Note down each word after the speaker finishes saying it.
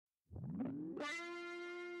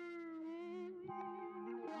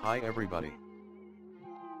Hi everybody.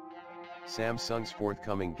 Samsung's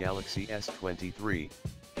forthcoming Galaxy S23,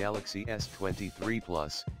 Galaxy S23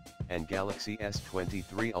 Plus, and Galaxy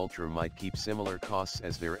S23 Ultra might keep similar costs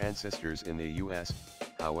as their ancestors in the US,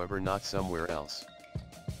 however not somewhere else.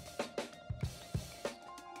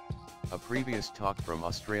 A previous talk from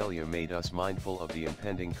Australia made us mindful of the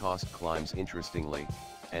impending cost climbs interestingly,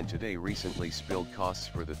 and today recently spilled costs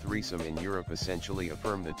for the threesome in Europe essentially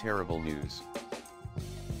affirm the terrible news.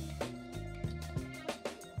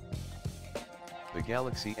 The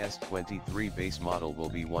Galaxy S23 base model will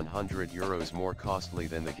be €100 more costly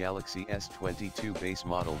than the Galaxy S22 base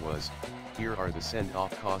model was. Here are the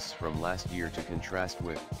send-off costs from last year to contrast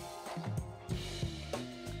with.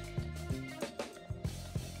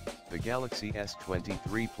 The Galaxy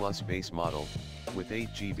S23 Plus base model, with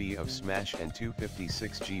 8GB of smash and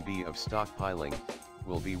 256GB of stockpiling,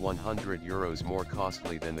 will be €100 more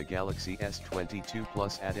costly than the Galaxy S22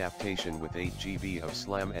 Plus adaptation with 8GB of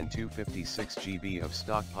SLAM and 256GB of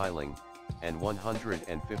stockpiling, and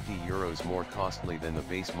 €150 more costly than the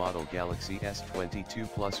base model Galaxy S22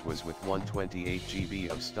 Plus was with 128GB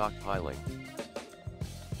of stockpiling.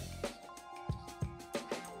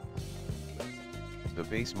 The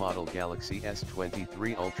base model Galaxy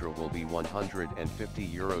S23 Ultra will be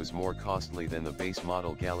 €150 more costly than the base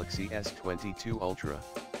model Galaxy S22 Ultra,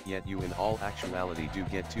 yet you in all actuality do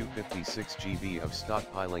get 256GB of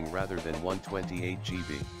stockpiling rather than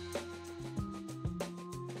 128GB.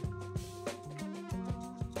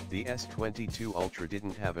 The S22 Ultra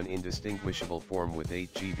didn't have an indistinguishable form with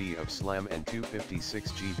 8GB of SLAM and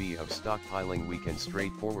 256GB of stockpiling we can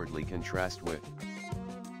straightforwardly contrast with.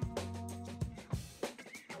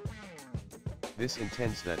 This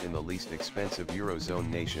intends that in the least expensive Eurozone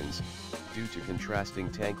nations, due to contrasting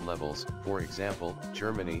tank levels, for example,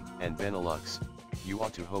 Germany and Benelux, you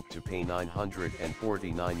ought to hope to pay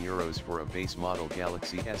 €949 for a base model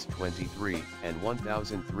Galaxy S23 and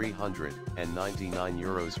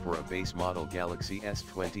 €1,399 for a base model Galaxy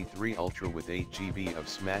S23 Ultra with 8GB of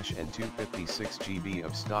smash and 256GB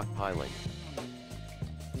of stockpiling.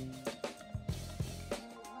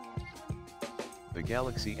 The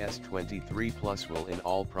Galaxy S23 Plus will in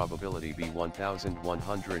all probability be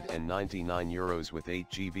 €1,199 with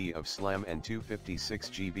 8GB of SLAM and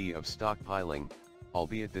 256GB of stockpiling,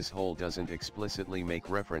 albeit this whole doesn't explicitly make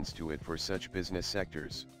reference to it for such business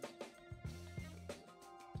sectors.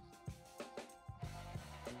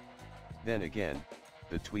 Then again,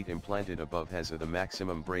 the tweet implanted above has the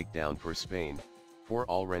maximum breakdown for Spain, for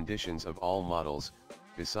all renditions of all models,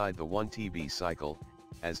 beside the 1TB cycle,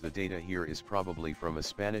 as the data here is probably from a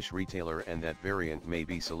Spanish retailer and that variant may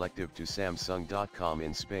be selective to Samsung.com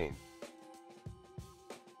in Spain.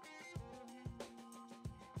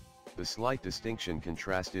 The slight distinction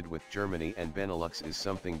contrasted with Germany and Benelux is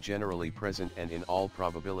something generally present and in all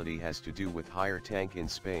probability has to do with higher tank in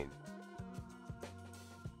Spain.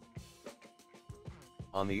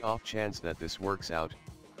 On the off chance that this works out,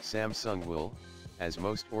 Samsung will, as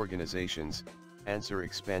most organizations, answer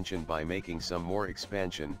expansion by making some more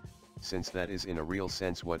expansion, since that is in a real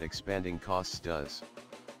sense what expanding costs does.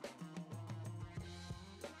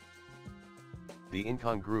 The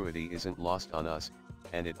incongruity isn't lost on us,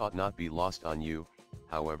 and it ought not be lost on you.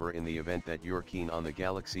 However, in the event that you're keen on the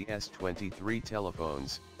Galaxy S23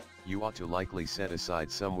 telephones, you ought to likely set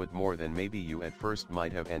aside somewhat more than maybe you at first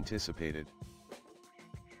might have anticipated.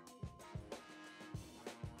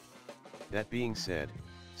 That being said,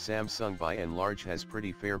 Samsung by and large has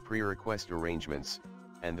pretty fair pre-request arrangements,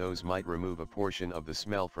 and those might remove a portion of the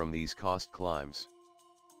smell from these cost climbs.